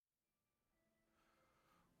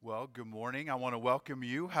Well, good morning. I want to welcome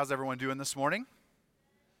you. How's everyone doing this morning?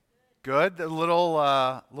 Good. A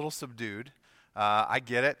little subdued. I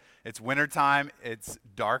get it. It's wintertime. It's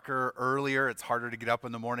darker earlier. It's harder to get up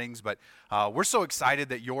in the mornings, but we're so excited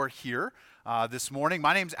that you're here this morning.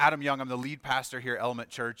 My name's Adam Young. I'm the lead pastor here at Element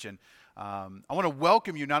Church, and I want to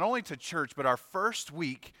welcome you not only to church, but our first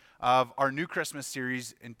week of our new Christmas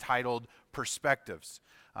series entitled Perspectives.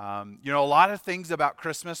 A lot of things about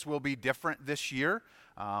Christmas will be different this year.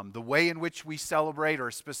 The way in which we celebrate,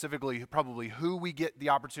 or specifically probably who we get the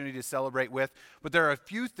opportunity to celebrate with, but there are a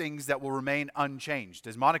few things that will remain unchanged.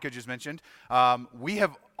 As Monica just mentioned, we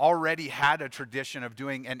have already had a tradition of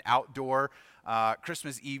doing an outdoor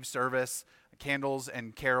Christmas Eve service, candles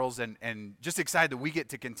and carols, and just excited that we get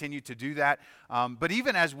to continue to do that. But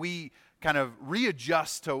even as we kind of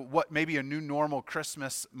readjust to what maybe a new normal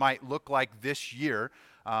Christmas might look like this year,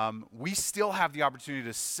 we still have the opportunity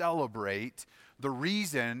to celebrate the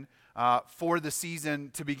reason for the season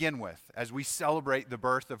to begin with, as we celebrate the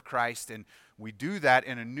birth of Christ, and we do that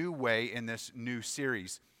in a new way in this new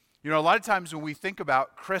series. A lot of times when we think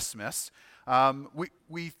about Christmas,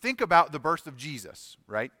 we think about the birth of Jesus,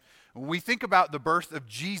 right? When we think about the birth of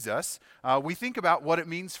Jesus, we think about what it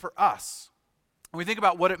means for us. We think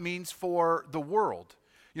about what it means for the world.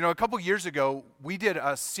 A couple years ago, we did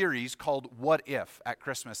a series called What If at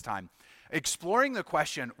Christmas time, exploring the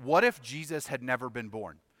question, what if Jesus had never been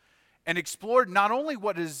born? And explored not only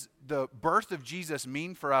what does the birth of Jesus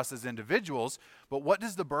mean for us as individuals, but what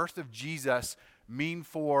does the birth of Jesus mean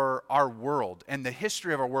for our world and the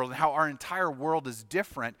history of our world and how our entire world is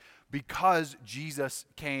different because Jesus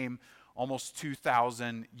came almost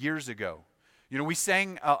 2,000 years ago. We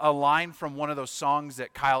sang a line from one of those songs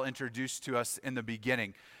that Kyle introduced to us in the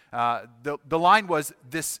beginning. The line was,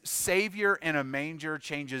 "This Savior in a manger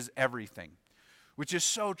changes everything," which is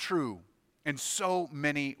so true in so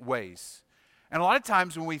many ways. And a lot of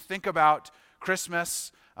times when we think about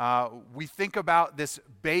Christmas, we think about this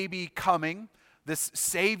baby coming, this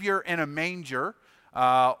Savior in a manger,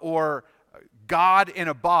 or God in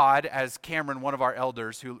a bod, as Cameron, one of our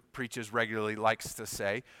elders who preaches regularly, likes to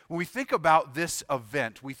say. When we think about this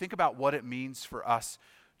event, we think about what it means for us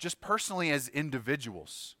just personally as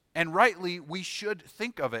individuals. And rightly, we should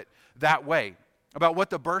think of it that way, about what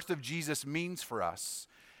the birth of Jesus means for us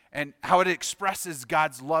and how it expresses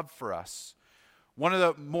God's love for us. One of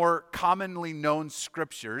the more commonly known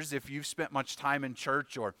scriptures, if you've spent much time in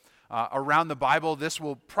church or around the Bible, this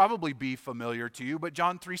will probably be familiar to you, but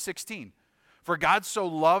John 3:16. "For God so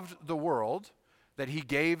loved the world that he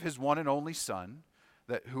gave his one and only Son,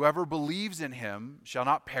 that whoever believes in him shall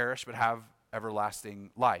not perish but have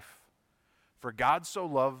everlasting life. For God so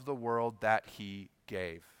loved the world that he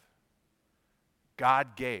gave."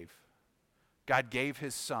 God gave. God gave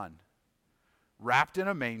his Son, wrapped in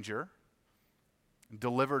a manger, and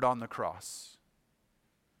delivered on the cross.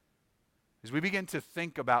 As we begin to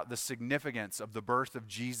think about the significance of the birth of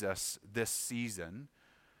Jesus this season,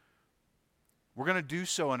 we're going to do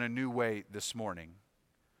so in a new way this morning.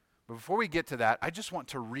 But before we get to that, I just want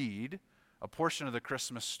to read a portion of the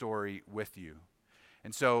Christmas story with you.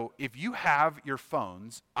 And so if you have your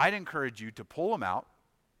phones, I'd encourage you to pull them out,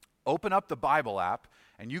 open up the Bible app,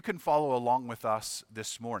 and you can follow along with us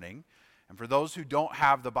this morning. And for those who don't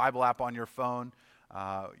have the Bible app on your phone,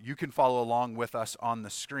 you can follow along with us on the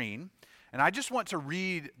screen. And I just want to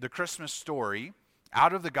read the Christmas story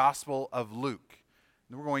out of the Gospel of Luke.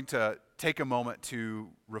 And we're going to take a moment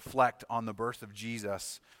to reflect on the birth of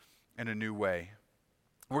Jesus in a new way.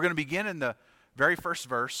 We're going to begin in the very first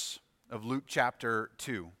verse of Luke chapter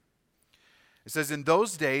 2. It says, "In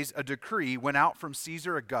those days a decree went out from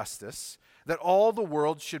Caesar Augustus that all the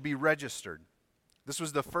world should be registered. This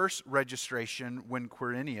was the first registration when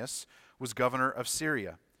Quirinius was governor of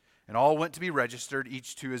Syria. And all went to be registered,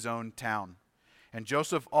 each to his own town. And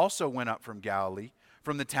Joseph also went up from Galilee,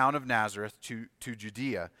 from the town of Nazareth to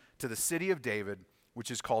Judea, to the city of David,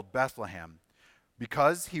 which is called Bethlehem,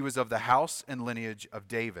 because he was of the house and lineage of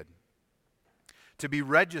David, to be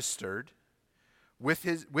registered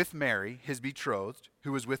with Mary, his betrothed,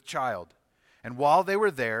 who was with child. And while they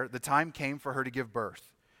were there, the time came for her to give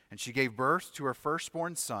birth. And she gave birth to her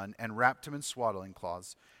firstborn son, and wrapped him in swaddling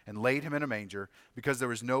cloths, and laid him in a manger, because there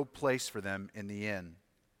was no place for them in the inn.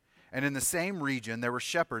 And in the same region there were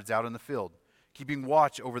shepherds out in the field, keeping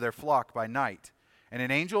watch over their flock by night. And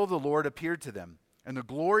an angel of the Lord appeared to them, and the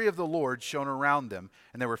glory of the Lord shone around them,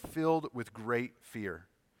 and they were filled with great fear.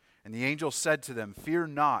 And the angel said to them, 'Fear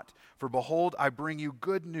not, for behold, I bring you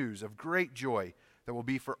good news of great joy that will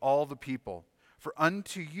be for all the people. For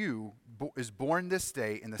unto you is born this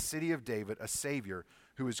day in the city of David a Savior,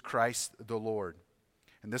 who is Christ the Lord.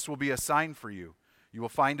 And this will be a sign for you. You will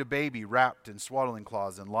find a baby wrapped in swaddling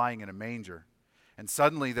cloths and lying in a manger." And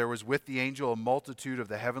suddenly there was with the angel a multitude of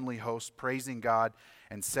the heavenly host praising God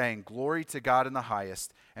and saying, "Glory to God in the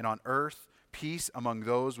highest, and on earth peace among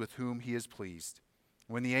those with whom he is pleased."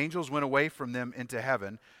 When the angels went away from them into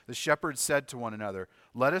heaven, the shepherds said to one another,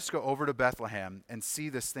 "Let us go over to Bethlehem and see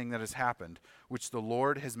this thing that has happened, which the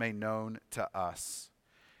Lord has made known to us."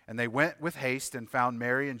 And they went with haste and found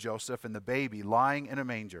Mary and Joseph and the baby lying in a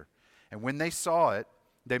manger. And when they saw it,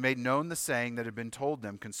 they made known the saying that had been told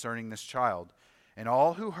them concerning this child. And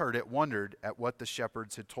all who heard it wondered at what the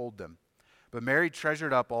shepherds had told them. But Mary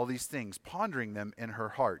treasured up all these things, pondering them in her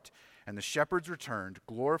heart. And the shepherds returned,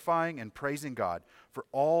 glorifying and praising God for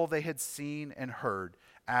all they had seen and heard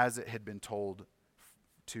as it had been told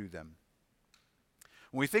to them.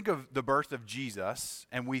 When we think of the birth of Jesus,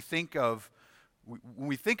 and when we think about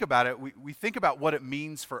it, we think about what it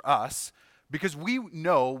means for us, because we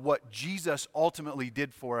know what Jesus ultimately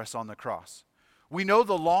did for us on the cross. We know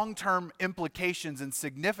the long-term implications and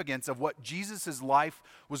significance of what Jesus' life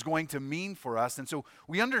was going to mean for us. And so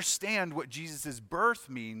we understand what Jesus' birth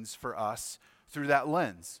means for us through that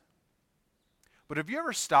lens. But have you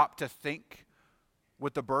ever stopped to think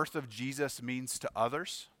what the birth of Jesus means to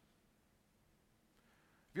others?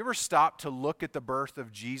 Have you ever stopped to look at the birth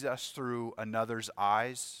of Jesus through another's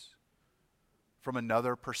eyes, from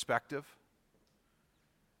another perspective?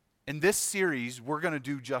 In this series, we're going to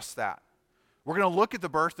do just that. We're going to look at the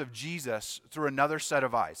birth of Jesus through another set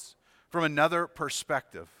of eyes, from another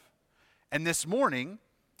perspective. And this morning,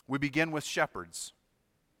 we begin with shepherds.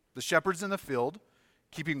 The shepherds in the field,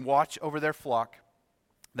 keeping watch over their flock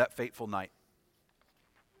that fateful night.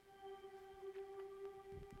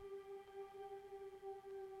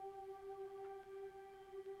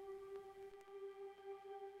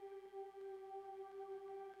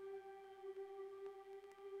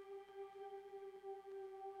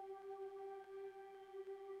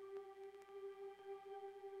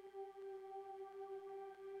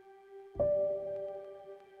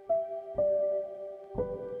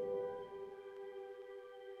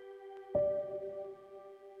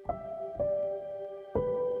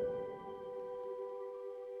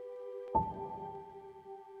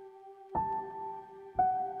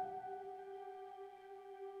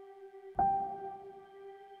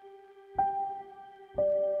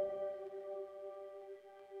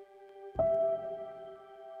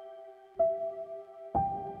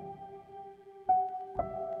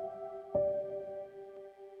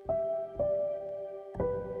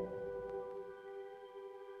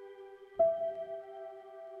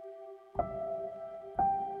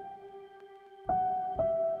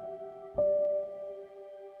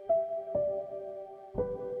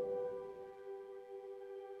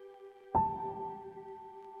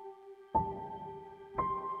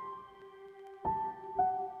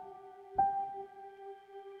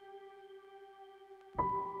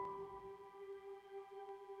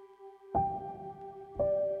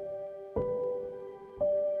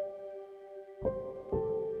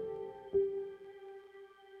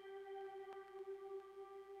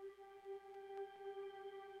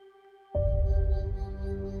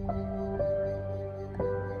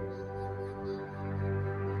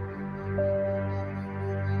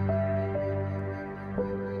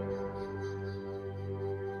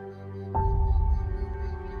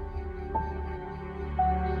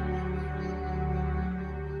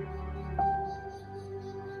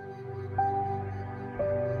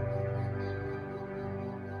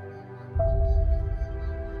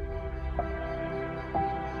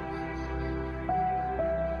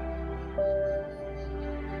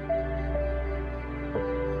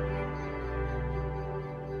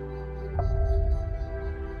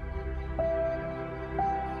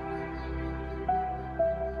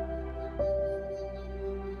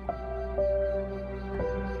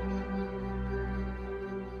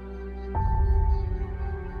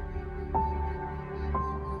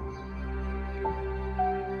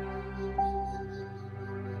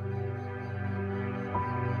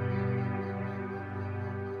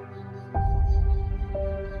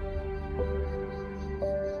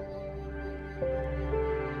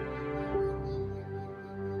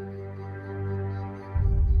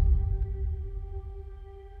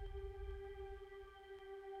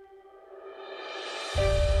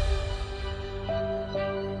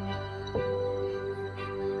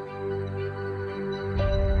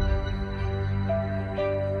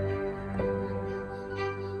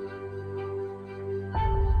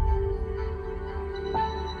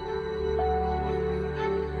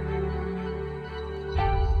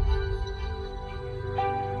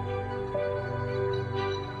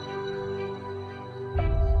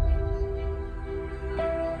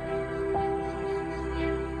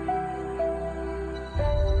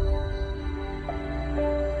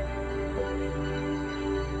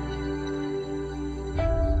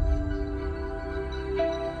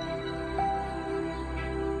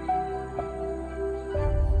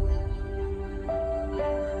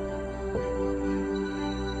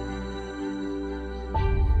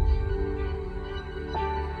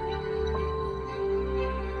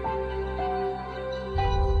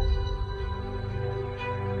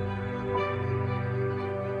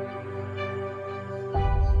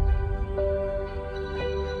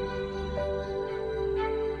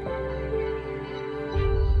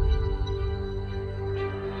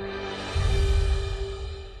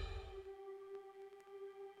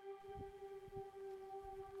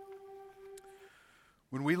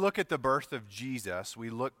 When we look at the birth of Jesus, we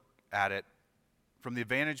look at it from the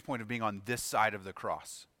vantage point of being on this side of the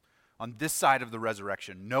cross, on this side of the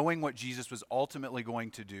resurrection, knowing what Jesus was ultimately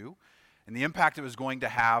going to do and the impact it was going to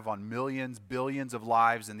have on millions, billions of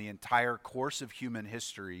lives in the entire course of human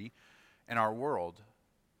history and our world.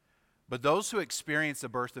 But those who experienced the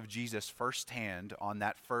birth of Jesus firsthand on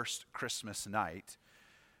that first Christmas night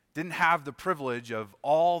didn't have the privilege of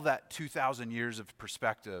all that 2,000 years of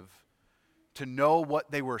perspective to know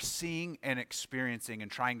what they were seeing and experiencing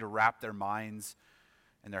and trying to wrap their minds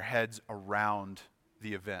and their heads around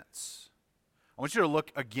the events. I want you to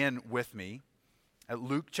look again with me at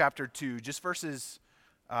Luke chapter 2, just verses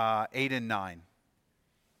 8 and 9.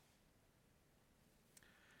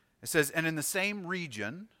 It says, "And in the same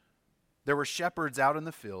region there were shepherds out in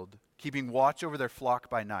the field, keeping watch over their flock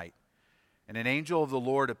by night. And an angel of the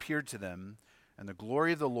Lord appeared to them, and the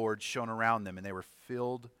glory of the Lord shone around them, and they were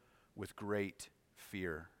filled with great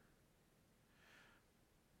fear."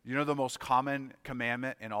 You know the most common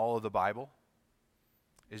commandment in all of the Bible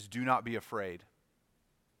is do not be afraid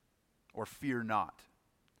or fear not.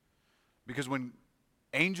 Because when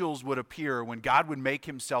angels would appear, when God would make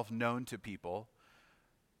himself known to people,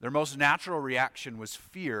 their most natural reaction was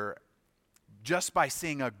fear just by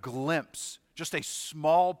seeing a glimpse, just a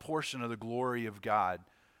small portion of the glory of God,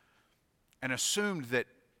 and assumed that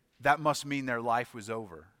that must mean their life was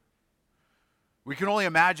over. We can only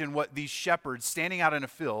imagine what these shepherds standing out in a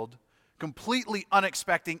field, completely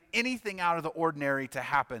unexpecting anything out of the ordinary to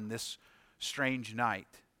happen this strange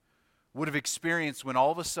night, would have experienced when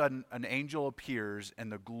all of a sudden an angel appears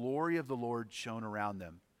and the glory of the Lord shone around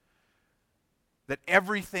them. That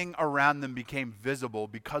everything around them became visible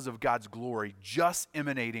because of God's glory just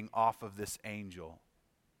emanating off of this angel.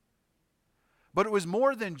 But it was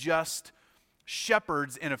more than just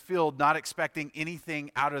shepherds in a field not expecting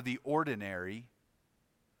anything out of the ordinary.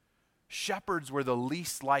 Shepherds were the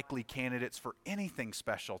least likely candidates for anything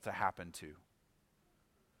special to happen to.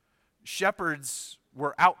 Shepherds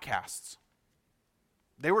were outcasts.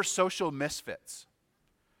 They were social misfits.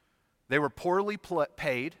 They were poorly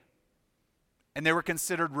paid, and they were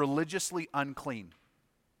considered religiously unclean.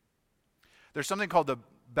 There's something called the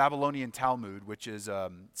Babylonian Talmud, which is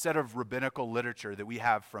a set of rabbinical literature that we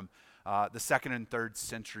have from the 2nd and 3rd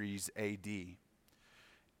centuries AD,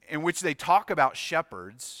 in which they talk about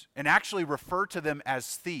shepherds and actually refer to them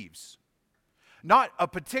as thieves. Not a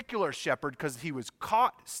particular shepherd because he was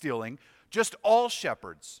caught stealing, just all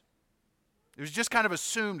shepherds. It was just kind of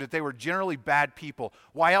assumed that they were generally bad people.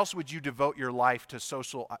 Why else would you devote your life to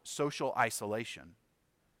social isolation?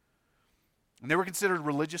 And they were considered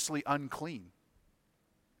religiously unclean.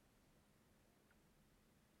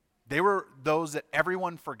 They were those that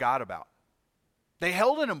everyone forgot about. They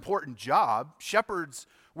held an important job. Shepherds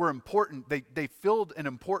were important. They filled an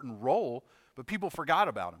important role, but people forgot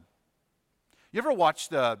about them. You ever watch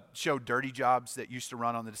the show Dirty Jobs that used to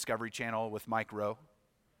run on the Discovery Channel with Mike Rowe?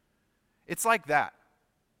 It's like that.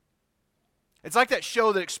 It's like that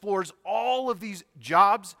show that explores all of these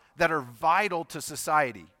jobs that are vital to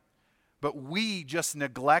society. But we just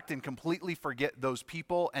neglect and completely forget those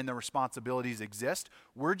people and the responsibilities exist.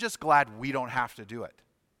 We're just glad we don't have to do it.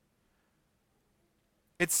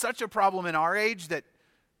 It's such a problem in our age that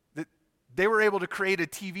they were able to create a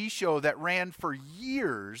TV show that ran for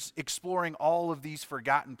years exploring all of these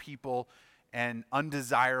forgotten people and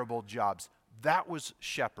undesirable jobs. That was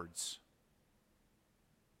shepherds.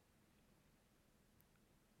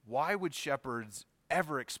 Why would shepherds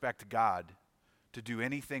ever expect God to do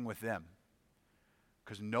anything with them?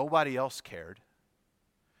 Because nobody else cared.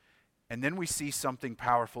 And then we see something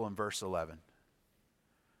powerful in verse 11.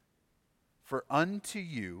 "For unto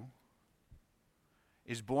you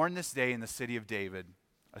is born this day in the city of David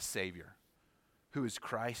a Savior, who is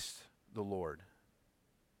Christ the Lord."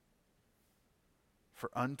 For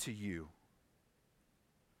unto you.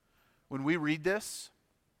 When we read this,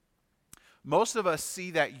 most of us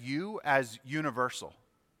see that you as universal.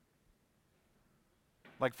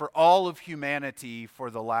 Like for all of humanity for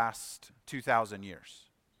the last 2,000 years.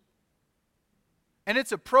 And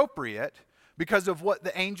it's appropriate because of what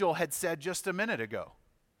the angel had said just a minute ago.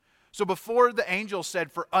 So before the angel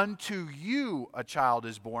said, "For unto you a child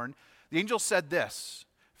is born," the angel said this,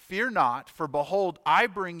 "Fear not, for behold, I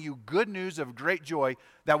bring you good news of great joy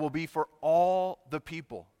that will be for all the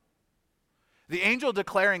people." The angel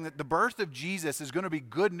declaring that the birth of Jesus is going to be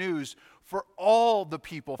good news for all the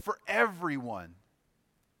people, for everyone.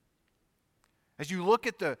 As you look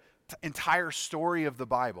at the entire story of the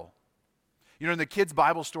Bible, you know, in the kids'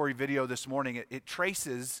 Bible story video this morning, it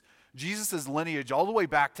traces Jesus' lineage all the way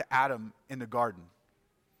back to Adam in the garden.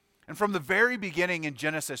 And from the very beginning in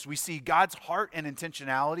Genesis, we see God's heart and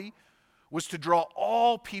intentionality was to draw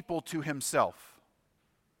all people to himself.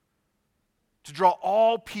 To draw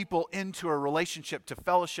all people into a relationship, to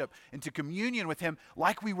fellowship, into communion with him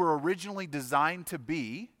like we were originally designed to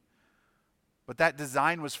be. But that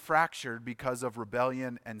design was fractured because of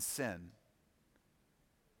rebellion and sin.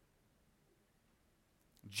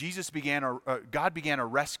 God began a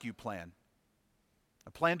rescue plan, a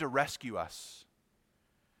plan to rescue us.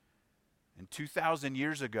 And 2,000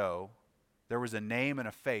 years ago, there was a name and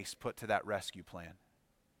a face put to that rescue plan.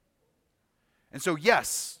 And so,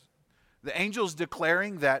 yes, the angel's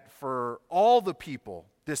declaring that for all the people,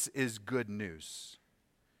 this is good news.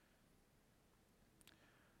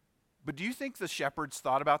 But do you think the shepherds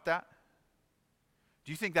thought about that?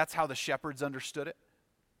 Do you think that's how the shepherds understood it?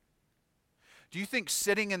 Do you think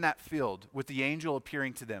sitting in that field with the angel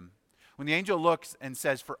appearing to them, when the angel looks and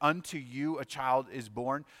says, "For unto you a child is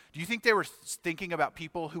born," do you think they were thinking about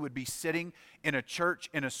people who would be sitting in a church,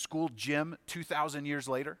 in a school gym 2,000 years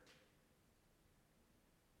later?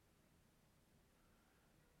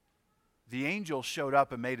 The angel showed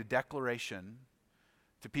up and made a declaration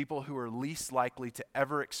to people who were least likely to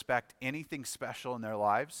ever expect anything special in their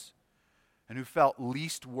lives and who felt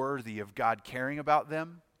least worthy of God caring about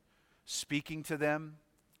them, speaking to them,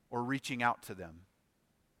 or reaching out to them.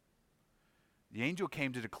 The angel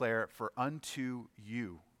came to declare, "For unto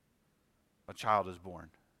you a child is born."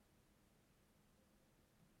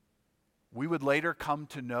 We would later come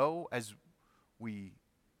to know, as we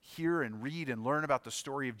hear and read and learn about the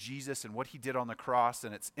story of Jesus and what he did on the cross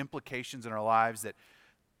and its implications in our lives, that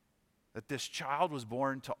this child was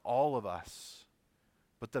born to all of us.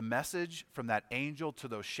 But the message from that angel to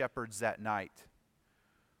those shepherds that night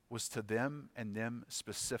was to them and them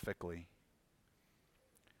specifically.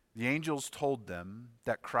 The angels told them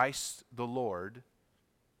that Christ the Lord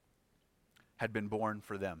had been born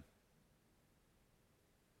for them.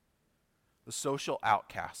 The social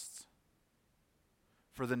outcasts,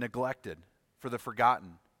 for the neglected, for the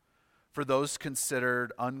forgotten, for those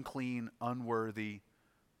considered unclean, unworthy,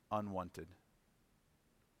 unwanted.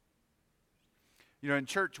 You know, in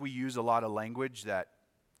church we use a lot of language that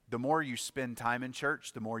the more you spend time in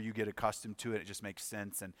church, the more you get accustomed to it. It just makes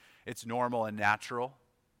sense and it's normal and natural.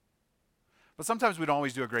 But sometimes we don't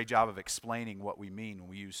always do a great job of explaining what we mean when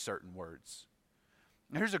we use certain words.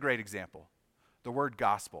 And here's a great example. The word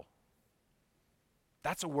gospel.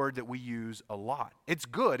 That's a word that we use a lot. It's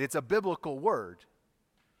good. It's a biblical word.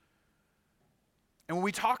 And when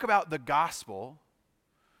we talk about the gospel,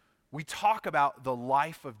 we talk about the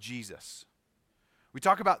life of Jesus. We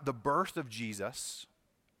talk about the birth of Jesus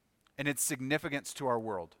and its significance to our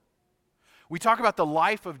world. We talk about the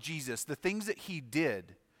life of Jesus, the things that he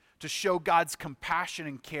did to show God's compassion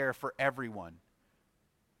and care for everyone.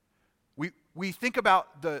 We think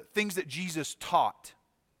about the things that Jesus taught,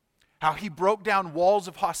 how he broke down walls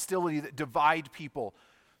of hostility that divide people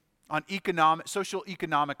on social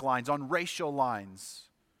economic lines, on racial lines,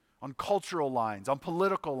 on cultural lines, on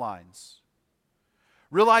political lines.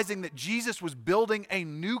 Realizing that Jesus was building a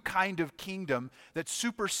new kind of kingdom that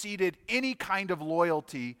superseded any kind of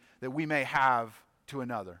loyalty that we may have to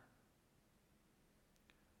another.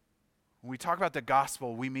 When we talk about the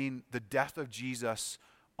gospel, we mean the death of Jesus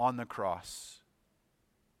on the cross.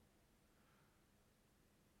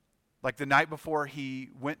 Like the night before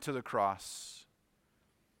he went to the cross,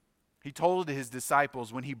 he told his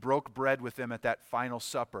disciples when he broke bread with them at that final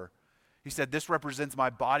supper, he said, "This represents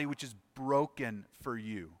my body which is broken for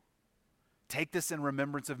you. Take this in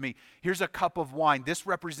remembrance of me. Here's a cup of wine. This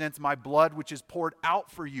represents my blood which is poured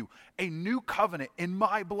out for you. A new covenant in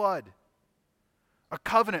my blood." A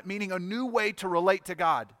covenant meaning a new way to relate to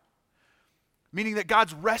God. Meaning that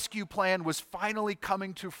God's rescue plan was finally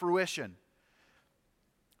coming to fruition.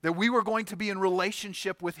 That we were going to be in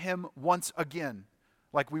relationship with him once again,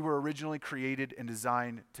 like we were originally created and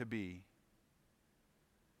designed to be.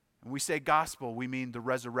 When we say gospel, we mean the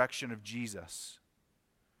resurrection of Jesus.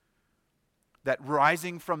 That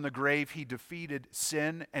rising from the grave, he defeated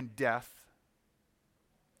sin and death.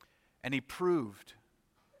 And he proved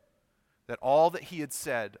that all that he had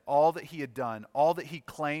said, all that he had done, all that he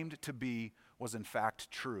claimed to be was in fact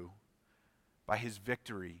true by his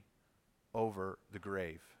victory over the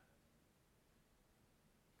grave.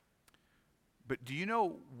 But do you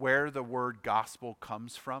know where the word gospel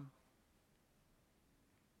comes from?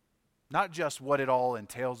 Not just what it all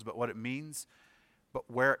entails, but what it means, but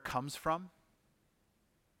where it comes from.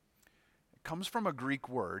 It comes from a Greek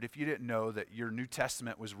word. If you didn't know that your New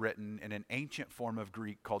Testament was written in an ancient form of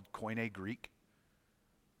Greek called Koine Greek.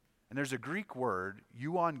 And there's a Greek word,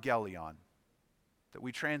 euangelion. that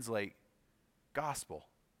we translate gospel.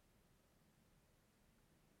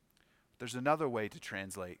 There's another way to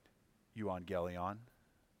translate euangelion,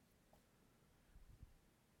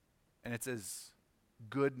 and it's as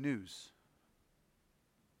good news.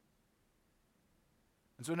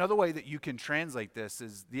 And so another way that you can translate this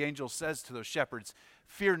is the angel says to those shepherds,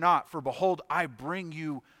 "Fear not, for behold, I bring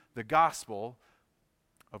you the gospel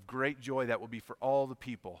of great joy that will be for all the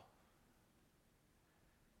people."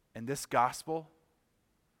 And this gospel,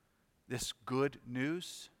 this good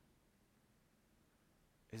news,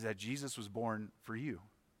 is that Jesus was born for you.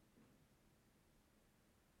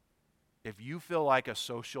 If you feel like a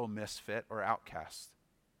social misfit or outcast,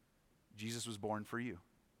 Jesus was born for you.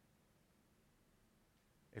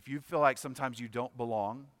 If you feel like sometimes you don't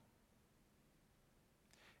belong,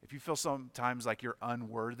 if you feel sometimes like you're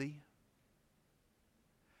unworthy,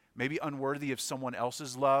 maybe unworthy of someone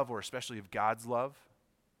else's love or especially of God's love,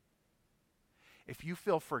 if you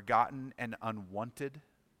feel forgotten and unwanted,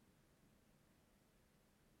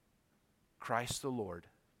 Christ the Lord,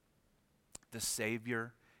 the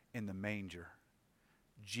Savior in the manger,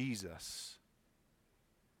 Jesus,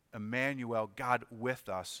 Emmanuel, God with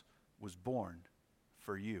us, was born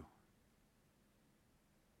for you.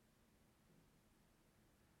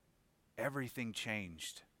 Everything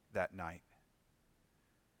changed that night.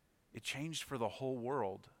 It changed for the whole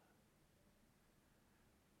world,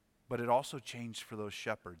 but it also changed for those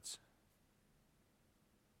shepherds.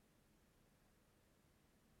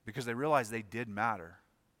 Because they realized they did matter.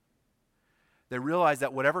 They realized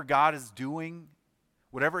that whatever God is doing,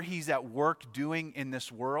 whatever He's at work doing in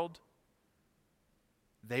this world,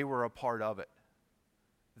 they were a part of it.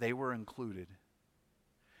 They were included.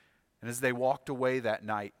 And as they walked away that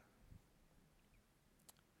night,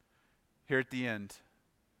 here at the end,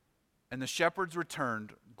 and the shepherds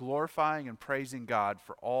returned, glorifying and praising God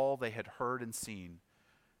for all they had heard and seen,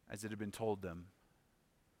 as it had been told them.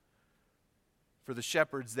 For the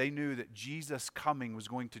shepherds, they knew that Jesus' coming was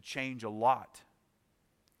going to change a lot.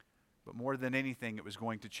 But more than anything, it was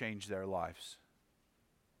going to change their lives.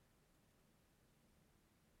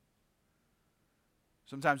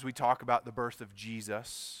 Sometimes we talk about the birth of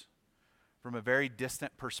Jesus from a very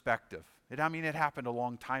distant perspective. It happened a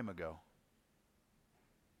long time ago.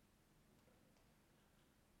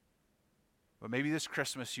 But maybe this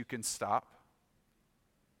Christmas you can stop.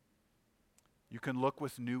 You can look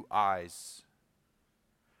with new eyes.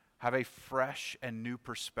 Have a fresh and new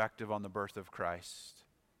perspective on the birth of Christ.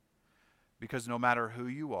 Because no matter who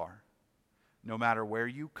you are, no matter where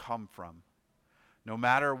you come from, no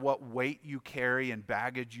matter what weight you carry and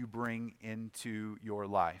baggage you bring into your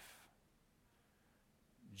life,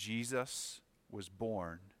 Jesus was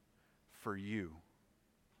born for you.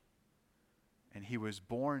 And He was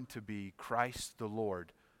born to be Christ the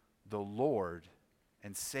Lord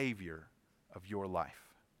and Savior of your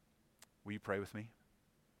life. Will you pray with me?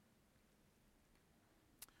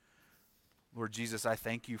 Lord Jesus, I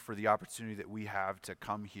thank you for the opportunity that we have to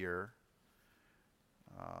come here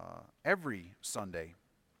every Sunday,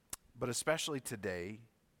 but especially today,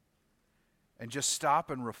 and just stop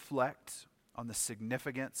and reflect on the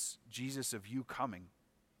significance, Jesus, of you coming.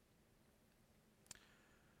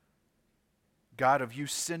 God, of you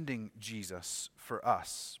sending Jesus for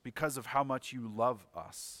us because of how much you love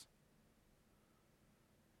us.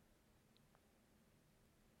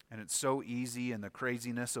 And it's so easy in the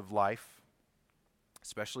craziness of life,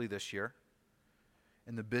 especially this year,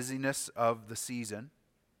 in the busyness of the season,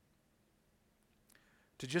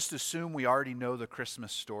 to just assume we already know the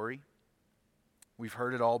Christmas story. We've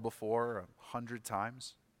heard it all before 100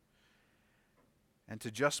 times. And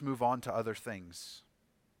to just move on to other things.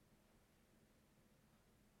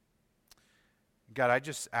 God, I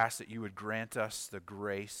just ask that you would grant us the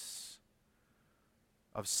grace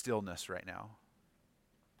of stillness right now.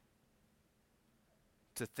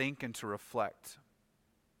 To think and to reflect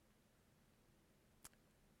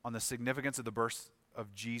on the significance of the birth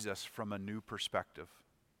of Jesus from a new perspective.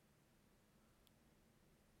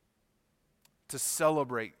 To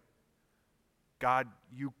celebrate, God,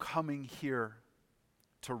 you coming here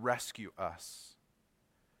to rescue us.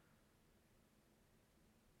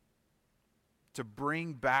 To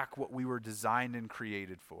bring back what we were designed and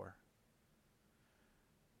created for.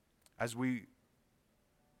 As we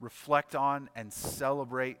reflect on and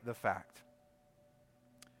celebrate the fact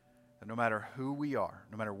that no matter who we are,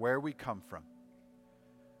 no matter where we come from,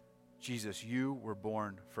 Jesus, you were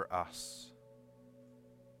born for us.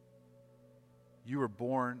 You were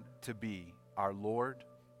born to be our Lord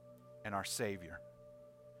and our Savior.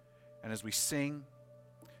 And as we sing,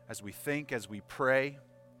 as we think, as we pray,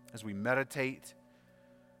 as we meditate,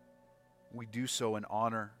 We do so in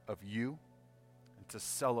honor of you and to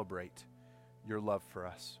celebrate your love for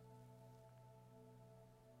us.